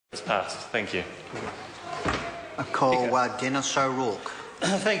It's passed. Thank you. I call Dennis O'Rourke.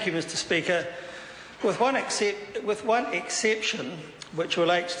 Thank you, Mr. Speaker. With one exception, which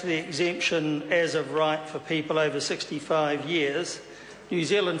relates to the exemption as of right for people over 65 years, New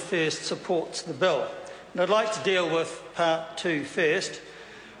Zealand First supports the bill. And I'd like to deal with Part 2 first,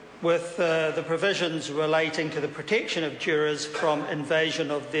 with the provisions relating to the protection of jurors from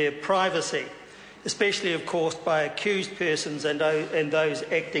invasion of their privacy, especially, of course, by accused persons and those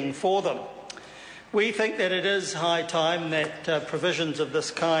acting for them. We think that it is high time that provisions of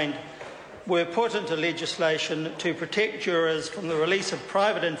this kind were put into legislation to protect jurors from the release of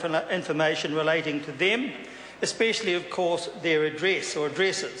private information relating to them, especially, of course, their address or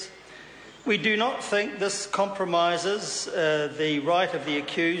addresses. We do not think this compromises the right of the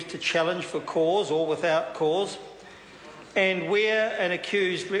accused to challenge for cause or without cause. And where an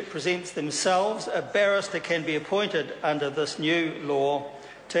accused represents themselves, a barrister can be appointed under this new law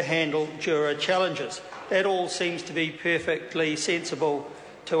to handle juror challenges. That all seems to be perfectly sensible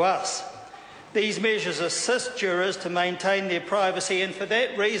to us. These measures assist jurors to maintain their privacy and for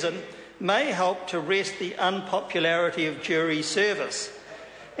that reason may help to rest the unpopularity of jury service.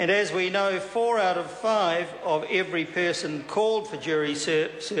 And as we know, 4 out of 5 of every person called for jury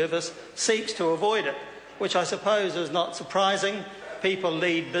service seeks to avoid it, which I suppose is not surprising. People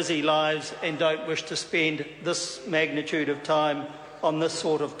lead busy lives and don't wish to spend this magnitude of time on this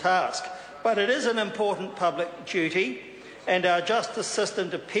sort of task. But it is an important public duty, and our justice system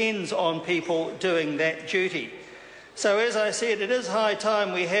depends on people doing that duty. So, as I said, it is high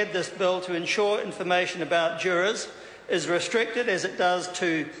time we had this bill to ensure information about jurors is restricted, as it does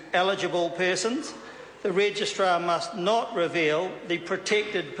to eligible persons. The registrar must not reveal the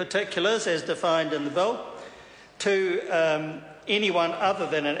protected particulars, as defined in the bill, to anyone other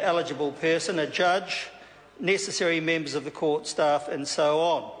than an eligible person, a judge, necessary members of the court staff and so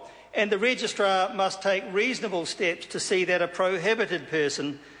on. And the registrar must take reasonable steps to see that a prohibited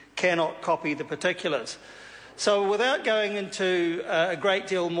person cannot copy the particulars. So without going into a great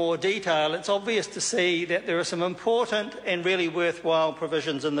deal more detail, it's obvious to see that there are some important and really worthwhile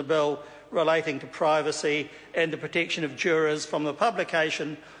provisions in the bill relating to privacy and the protection of jurors from the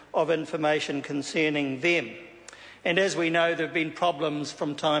publication of information concerning them. And as we know, there have been problems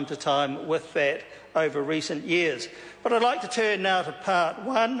from time to time with that over recent years. But I'd like to turn now to Part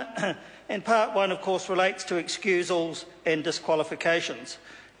 1. And Part 1, of course, relates to excusals and disqualifications.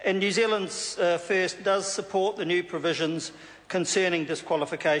 And New Zealand's First does support the new provisions concerning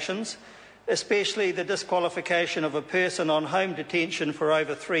disqualifications, especially the disqualification of a person on home detention for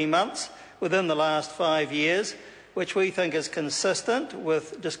over 3 months within the last 5 years, which we think is consistent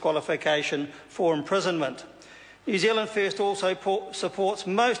with disqualification for imprisonment. New Zealand First also supports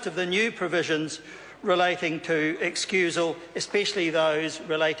most of the new provisions relating to excusal, especially those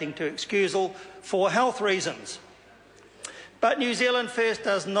relating to excusal for health reasons. But New Zealand First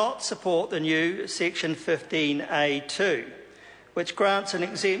does not support the new Section 15A2, which grants an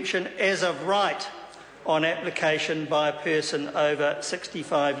exemption as of right on application by a person over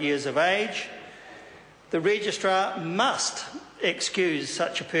 65 years of age. The registrar must excuse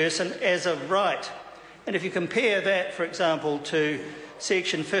such a person as of right. And if you compare that, for example, to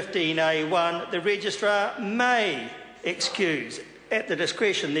Section 15A1, the registrar may excuse, at the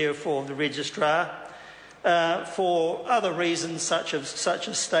discretion, therefore, of the registrar, for other reasons such as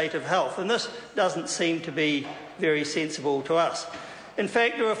state of health. And this doesn't seem to be very sensible to us. In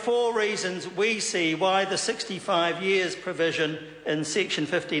fact, there are 4 reasons we see why the 65 years provision in Section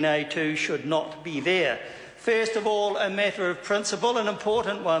 15A2 should not be there. First of all, a matter of principle, an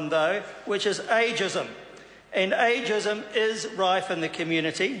important one though, which is ageism. And ageism is rife in the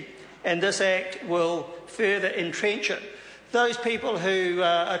community, and this Act will further entrench it. Those people who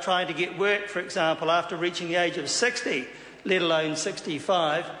are trying to get work, for example, after reaching the age of 60, let alone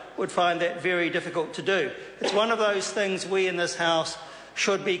 65, would find that very difficult to do. It's one of those things we in this House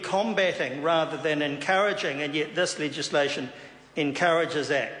should be combating rather than encouraging, and yet this legislation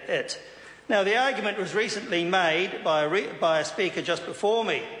encourages it. Now, the argument was recently made by a speaker just before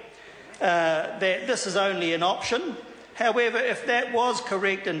me that this is only an option. However, if that was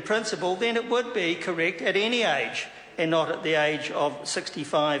correct in principle, then it would be correct at any age and not at the age of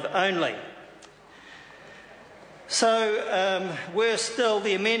 65 only. So, worse still,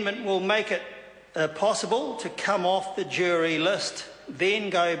 the amendment will make it possible to come off the jury list,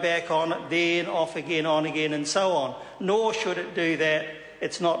 then go back on it, then off again, on again, and so on. Nor should it do that.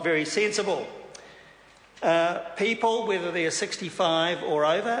 It's not very sensible. People, whether they are 65 or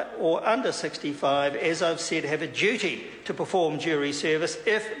over or under 65, as I've said, have a duty to perform jury service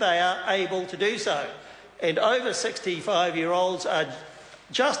if they are able to do so. And over 65-year-olds are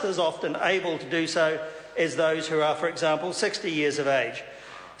just as often able to do so as those who are, for example, 60 years of age.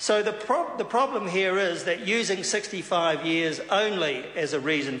 So the problem here is that using 65 years only as a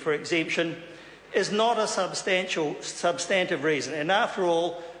reason for exemption is not a substantive reason. And after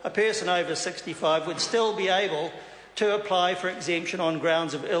all, a person over 65 would still be able to apply for exemption on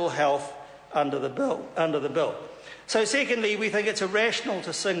grounds of ill health under the bill. So secondly, we think it's irrational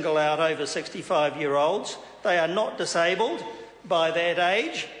to single out over 65-year-olds. They are not disabled by that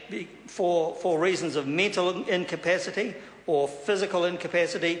age for reasons of mental incapacity or physical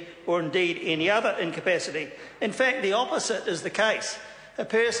incapacity, or indeed any other incapacity. In fact, the opposite is the case. A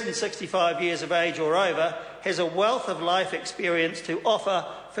person 65 years of age or over has a wealth of life experience to offer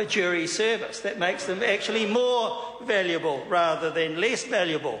for jury service that makes them actually more valuable rather than less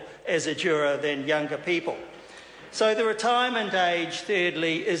valuable as a juror than younger people. So the retirement age,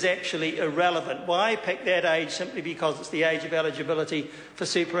 thirdly, is actually irrelevant. Why pick that age simply because it's the age of eligibility for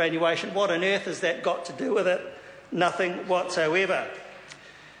superannuation? What on earth has that got to do with it? Nothing whatsoever.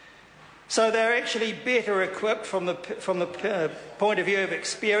 So they're actually better equipped from the point of view of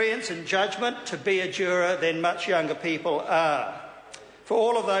experience and judgment to be a juror than much younger people are. For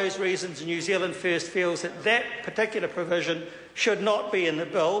all of those reasons, New Zealand First feels that that particular provision should not be in the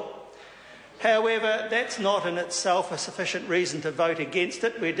bill. However, that's not in itself a sufficient reason to vote against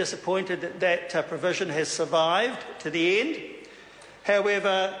it. We're disappointed that that provision has survived to the end.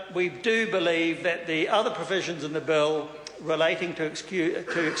 However, we do believe that the other provisions in the bill relating to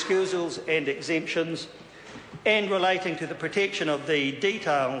excusals and exemptions and relating to the protection of the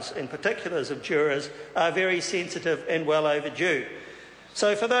details and particulars of jurors are very sensitive and well overdue.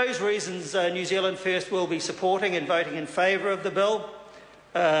 So for those reasons, New Zealand First will be supporting and voting in favour of the bill,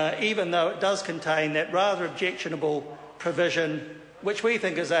 even though it does contain that rather objectionable provision, which we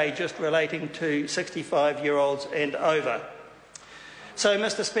think is ageist, relating to 65-year-olds and over. So,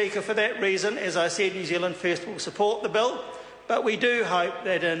 Mr Speaker, for that reason, as I said, New Zealand First will support the bill, but we do hope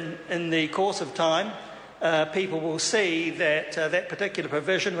that in the course of time, people will see that that particular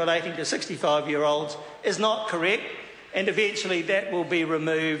provision relating to 65-year-olds is not correct, and eventually that will be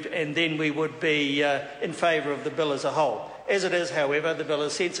removed, and then we would be in favour of the bill as a whole. As it is, however, the bill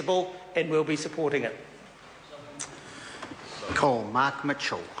is sensible and we'll be supporting it. Call Mark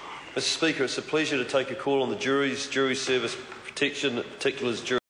Mitchell. Mr Speaker, it's a pleasure to take a call on the jury service protection, particulars